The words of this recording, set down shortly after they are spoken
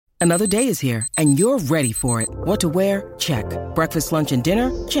Another day is here, and you're ready for it. What to wear? Check. Breakfast, lunch, and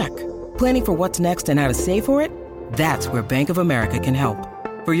dinner? Check. Planning for what's next and how to save for it? That's where Bank of America can help.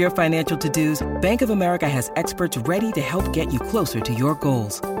 For your financial to-dos, Bank of America has experts ready to help get you closer to your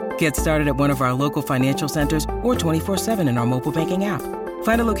goals. Get started at one of our local financial centers or 24/7 in our mobile banking app.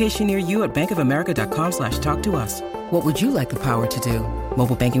 Find a location near you at bankofamerica.com/talktous. What would you like the power to do?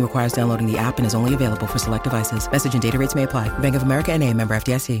 Mobile banking requires downloading the app and is only available for select devices. Message and data rates may apply. Bank of America N.A., member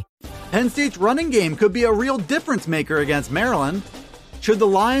FDIC. Penn State's running game could be a real difference maker against Maryland. Should the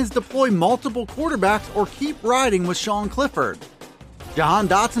Lions deploy multiple quarterbacks or keep riding with Sean Clifford? Jahan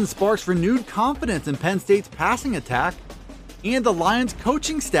Dotson sparks renewed confidence in Penn State's passing attack. And the Lions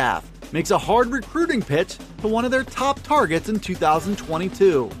coaching staff makes a hard recruiting pitch to one of their top targets in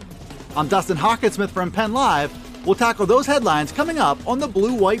 2022. I'm Dustin Hockensmith from Penn Live. We'll tackle those headlines coming up on the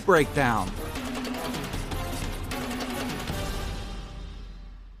Blue White Breakdown.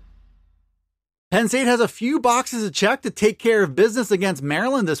 Penn State has a few boxes to check to take care of business against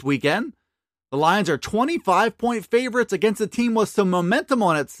Maryland this weekend. The Lions are 25-point favorites against a team with some momentum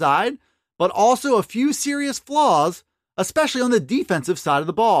on its side, but also a few serious flaws, especially on the defensive side of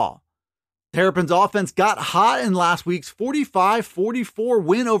the ball. Terrapin's offense got hot in last week's 45-44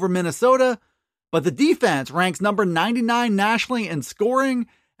 win over Minnesota, but the defense ranks number 99 nationally in scoring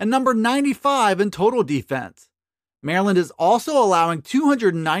and number 95 in total defense. Maryland is also allowing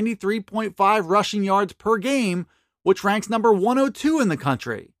 293.5 rushing yards per game, which ranks number 102 in the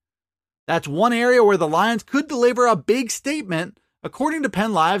country. That's one area where the Lions could deliver a big statement, according to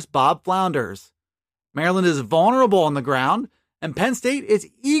Penn Live's Bob Flounders. Maryland is vulnerable on the ground, and Penn State is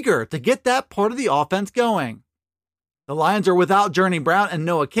eager to get that part of the offense going. The Lions are without Journey Brown and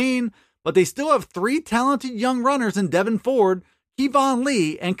Noah Cain, but they still have three talented young runners in Devin Ford, Kevon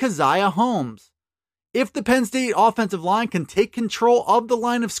Lee, and Keziah Holmes. If the Penn State offensive line can take control of the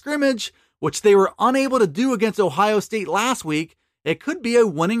line of scrimmage, which they were unable to do against Ohio State last week, it could be a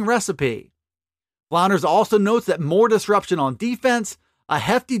winning recipe. Flounders also notes that more disruption on defense, a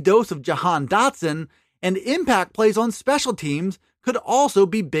hefty dose of Jahan Dotson, and impact plays on special teams could also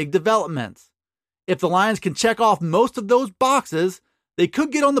be big developments. If the Lions can check off most of those boxes, they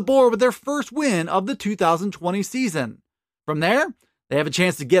could get on the board with their first win of the 2020 season. From there, they have a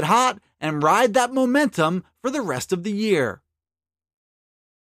chance to get hot and ride that momentum for the rest of the year.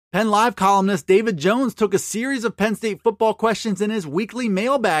 Penn Live columnist David Jones took a series of Penn State football questions in his weekly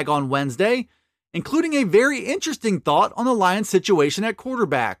mailbag on Wednesday, including a very interesting thought on the Lions' situation at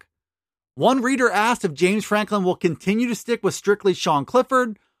quarterback. One reader asked if James Franklin will continue to stick with strictly Sean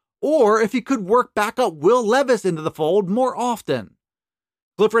Clifford, or if he could work back up Will Levis into the fold more often.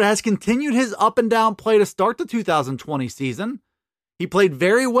 Clifford has continued his up-and-down play to start the 2020 season. He played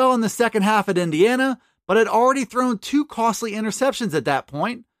very well in the second half at Indiana, but had already thrown two costly interceptions at that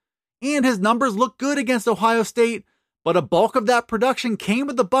point, and his numbers looked good against Ohio State, but a bulk of that production came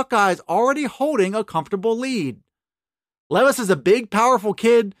with the Buckeyes already holding a comfortable lead. Levis is a big, powerful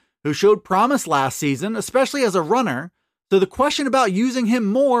kid who showed promise last season, especially as a runner, so the question about using him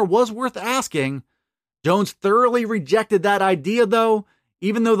more was worth asking. Jones thoroughly rejected that idea, though,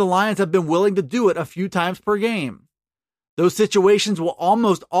 even though the Lions have been willing to do it a few times per game. Those situations will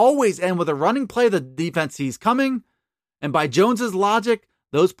almost always end with a running play the defense sees coming, and by Jones's logic,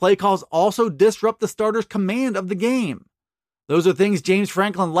 those play calls also disrupt the starter's command of the game. Those are things James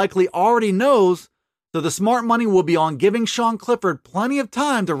Franklin likely already knows, so the smart money will be on giving Sean Clifford plenty of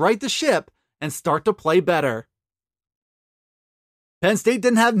time to right the ship and start to play better. Penn State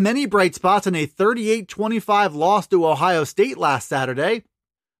didn't have many bright spots in a 38-25 loss to Ohio State last Saturday.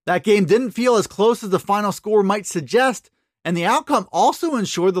 That game didn't feel as close as the final score might suggest, and the outcome also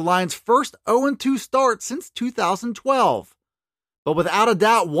ensured the Lions' first 0-2 start since 2012. But without a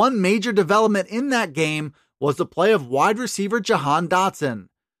doubt, one major development in that game was the play of wide receiver Jahan Dotson,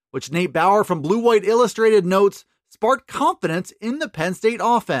 which Nate Bauer from Blue White Illustrated notes sparked confidence in the Penn State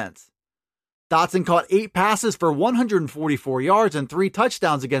offense. Dotson caught 8 passes for 144 yards and 3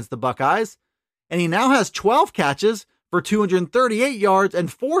 touchdowns against the Buckeyes, and he now has 12 catches for 238 yards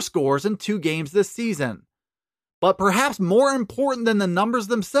and 4 scores in 2 games this season. But perhaps more important than the numbers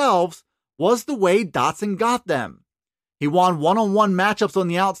themselves was the way Dotson got them. He won one-on-one matchups on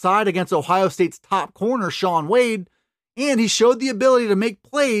the outside against Ohio State's top corner, Shaun Wade, and he showed the ability to make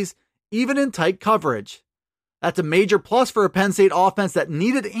plays even in tight coverage. That's a major plus for a Penn State offense that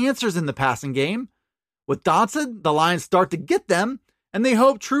needed answers in the passing game. With Dotson, the Lions start to get them, and they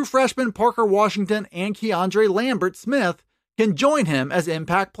hope true freshmen Parker Washington and Keandre Lambert-Smith can join him as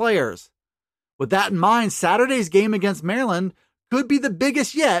impact players. With that in mind, Saturday's game against Maryland could be the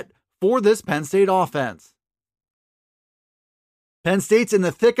biggest yet for this Penn State offense. Penn State's in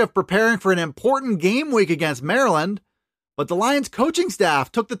the thick of preparing for an important game week against Maryland, but the Lions coaching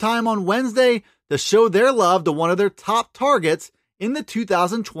staff took the time on Wednesday to show their love to one of their top targets in the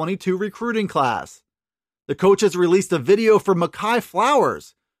 2022 recruiting class. The coaches released a video for Mekhi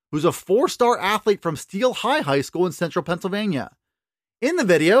Flowers, who's a 4-star athlete from Steel High School in central Pennsylvania. In the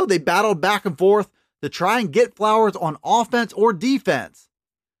video, they battled back and forth to try and get Flowers on offense or defense.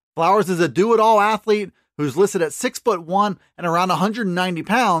 Flowers is a do-it-all athlete who's listed at 6'1" and around 190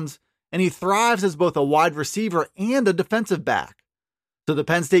 pounds, and he thrives as both a wide receiver and a defensive back. So the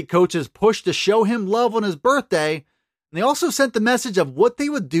Penn State coaches pushed to show him love on his birthday, and they also sent the message of what they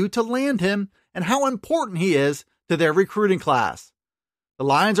would do to land him and how important he is to their recruiting class. The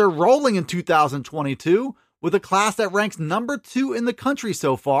Lions are rolling in 2022 with a class that ranks number 2 in the country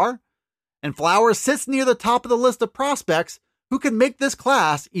so far, and Flowers sits near the top of the list of prospects who can make this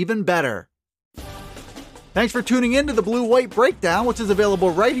class even better. Thanks for tuning in to the Blue White Breakdown, which is available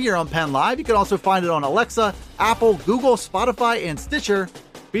right here on Penn Live. You can also find it on Alexa, Apple, Google, Spotify, and Stitcher.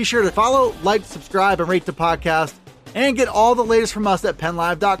 Be sure to follow, like, subscribe, and rate the podcast, and get all the latest from us at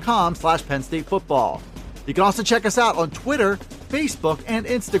PennLive.com/Penn State Football. You can also check us out on Twitter, Facebook, and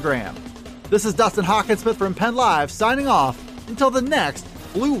Instagram. This is Dustin Hawkinsmith from Penn Live signing off until the next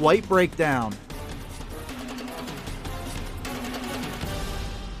Blue White Breakdown.